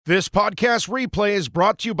This podcast replay is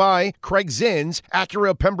brought to you by Craig Zinn's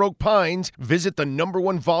Acura Pembroke Pines. Visit the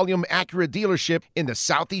 #1 volume Acura dealership in the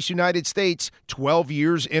Southeast United States 12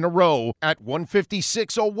 years in a row at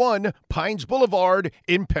 15601 Pines Boulevard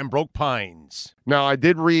in Pembroke Pines. Now, I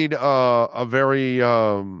did read a very,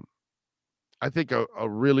 I think, a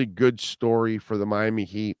really good story for the Miami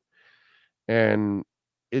Heat, and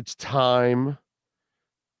it's time,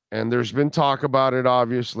 and there's been talk about it,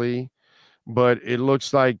 obviously, but it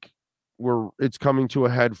looks like it's coming to a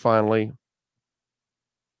head finally.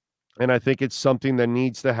 And I think it's something that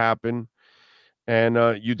needs to happen. And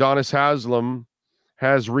Udonis Haslem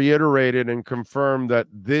has reiterated and confirmed that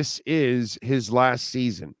this is his last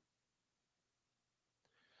season.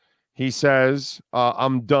 He says,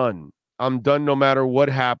 I'm done. I'm done no matter what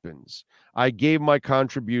happens. I gave my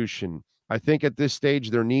contribution. I think at this stage,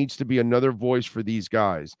 there needs to be another voice for these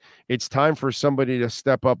guys. It's time for somebody to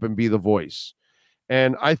step up and be the voice.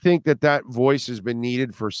 And I think that voice has been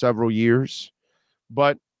needed for several years.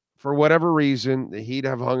 But for whatever reason, the Heat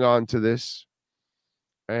have hung on to this.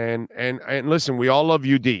 And listen, we all love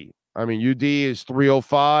UD. I mean, UD is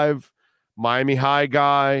 305, Miami High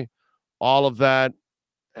guy, all of that.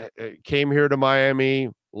 Came here to Miami,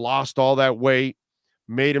 lost all that weight,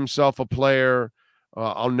 made himself a player.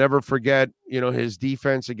 I'll never forget, his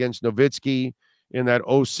defense against Nowitzki in that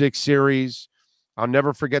 06 series. I'll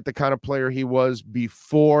never forget the kind of player he was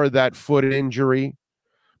before that foot injury,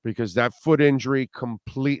 because that foot injury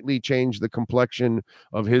completely changed the complexion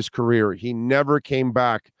of his career. He never came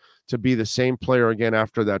back to be the same player again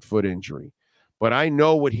after that foot injury. But I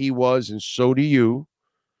know what he was, and so do you.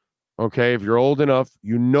 Okay, if you're old enough,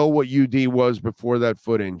 you know what UD was before that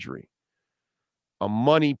foot injury. A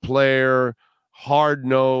money player,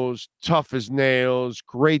 hard-nosed, tough as nails,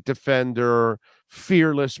 great defender,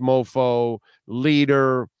 fearless mofo,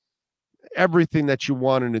 leader, everything that you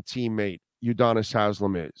want in a teammate, Udonis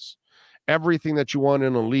Haslem is. Everything that you want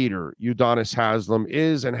in a leader, Udonis Haslem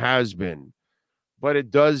is and has been. But it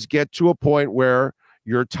does get to a point where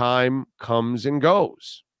your time comes and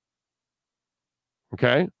goes.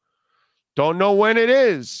 Okay? Don't know when it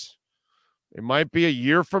is. It might be a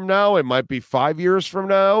year from now. It might be 5 years from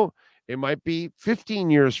now. It might be 15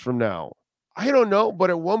 years from now. I don't know. But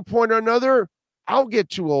at one point or another, I'll get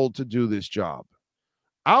too old to do this job.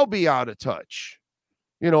 I'll be out of touch.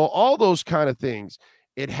 All those kind of things.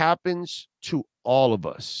 It happens to all of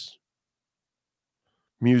us.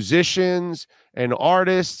 Musicians and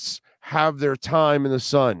artists have their time in the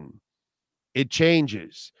sun. It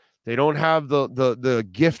changes. They don't have the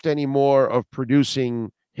gift anymore of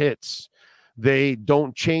producing hits. They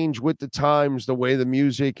don't change with the times, the way the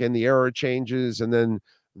music and the era changes, and then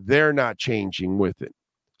they're not changing with it.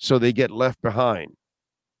 So they get left behind.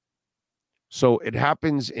 So it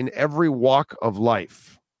happens in every walk of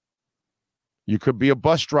life. You could be a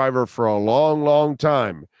bus driver for a long, long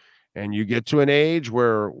time, and you get to an age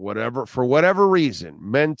where for whatever reason,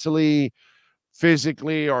 mentally,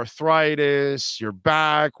 physically, arthritis, your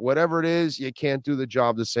back, whatever it is, you can't do the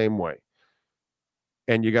job the same way.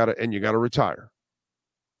 And you gotta retire.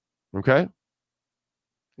 Okay?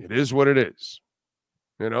 It is what it is.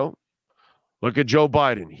 Look at Joe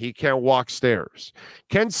Biden. He can't walk stairs.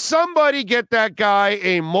 Can somebody get that guy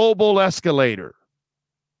a mobile escalator?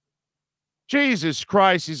 Jesus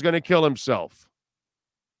Christ, he's going to kill himself.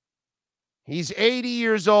 He's 80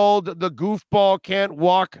 years old. The goofball can't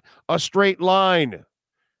walk a straight line.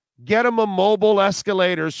 Get him a mobile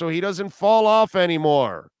escalator so he doesn't fall off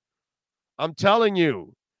anymore. I'm telling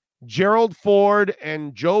you, Gerald Ford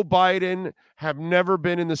and Joe Biden have never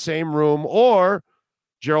been in the same room, or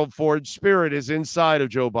Gerald Ford's spirit is inside of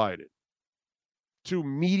Joe Biden. Two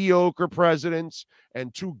mediocre presidents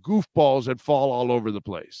and two goofballs that fall all over the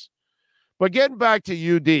place. But getting back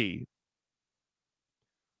to UD,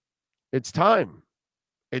 it's time.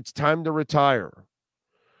 It's time to retire.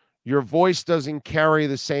 Your voice doesn't carry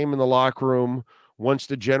the same in the locker room once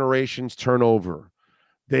the generations turn over.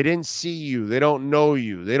 They didn't see you. They don't know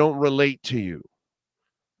you. They don't relate to you.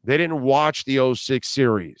 They didn't watch the 06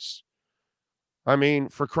 series. I mean,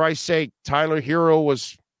 for Christ's sake, Tyler Hero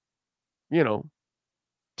was,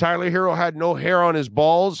 Tyler Hero had no hair on his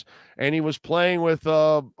balls, and he was playing with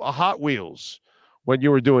a Hot Wheels when you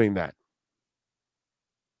were doing that.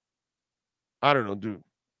 I don't know, dude.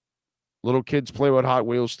 Little kids play with Hot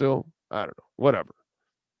Wheels still? I don't know. Whatever.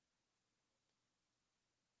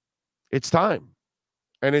 It's time.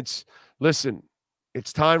 And it's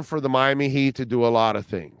time for the Miami Heat to do a lot of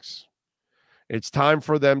things. It's time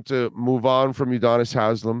for them to move on from Udonis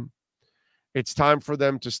Haslem. It's time for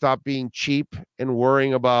them to stop being cheap and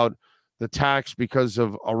worrying about the tax because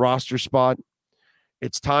of a roster spot.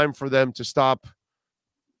 It's time for them to stop,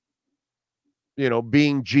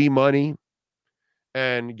 being G money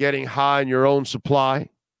and getting high in your own supply,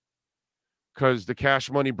 because the Cash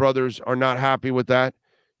Money brothers are not happy with that.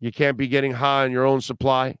 You can't be getting high on your own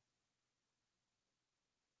supply.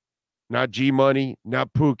 Not G Money,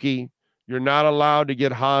 not Pookie. You're not allowed to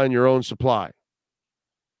get high on your own supply.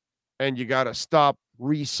 And you got to stop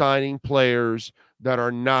re-signing players that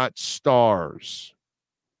are not stars.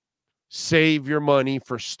 Save your money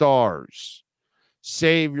for stars.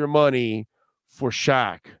 Save your money for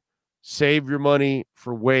Shaq. Save your money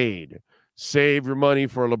for Wade. Save your money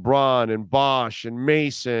for LeBron and Bosh and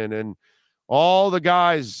Mason and all the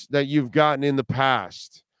guys that you've gotten in the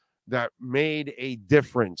past that made a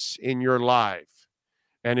difference in your life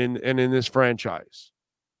and in this franchise.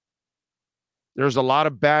 There's a lot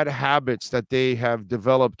of bad habits that they have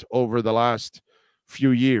developed over the last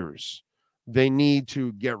few years. They need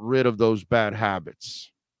to get rid of those bad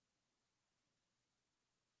habits.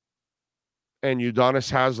 And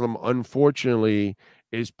Udonis Haslem, unfortunately,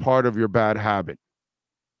 is part of your bad habit.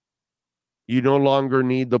 You no longer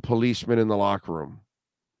need the policeman in the locker room.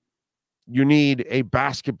 You need a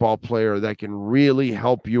basketball player that can really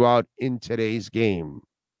help you out in today's game.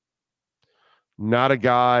 Not a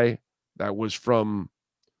guy that was from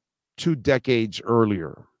 2 decades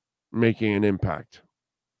earlier making an impact.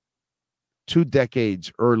 2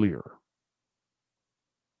 decades earlier.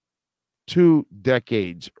 2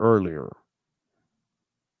 decades earlier.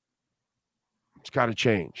 It's got to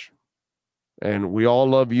change. And we all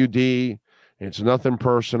love UD. It's nothing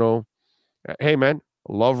personal. Hey, man,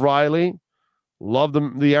 love Riley. Love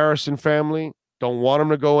the Harrison family. Don't want him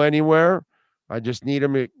to go anywhere. I just need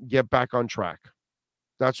him to get back on track.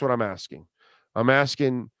 That's what I'm asking. I'm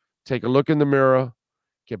asking, take a look in the mirror,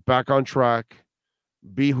 get back on track,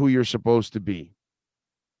 be who you're supposed to be.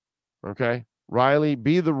 Okay? Riley,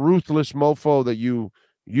 be the ruthless mofo that you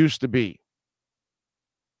used to be.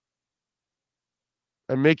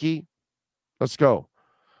 And Mickey, let's go.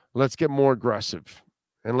 Let's get more aggressive.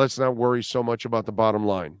 And let's not worry so much about the bottom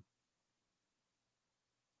line.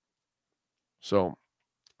 So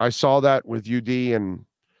I saw that with UD, and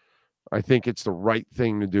I think it's the right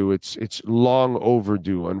thing to do. It's long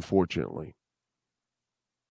overdue, unfortunately.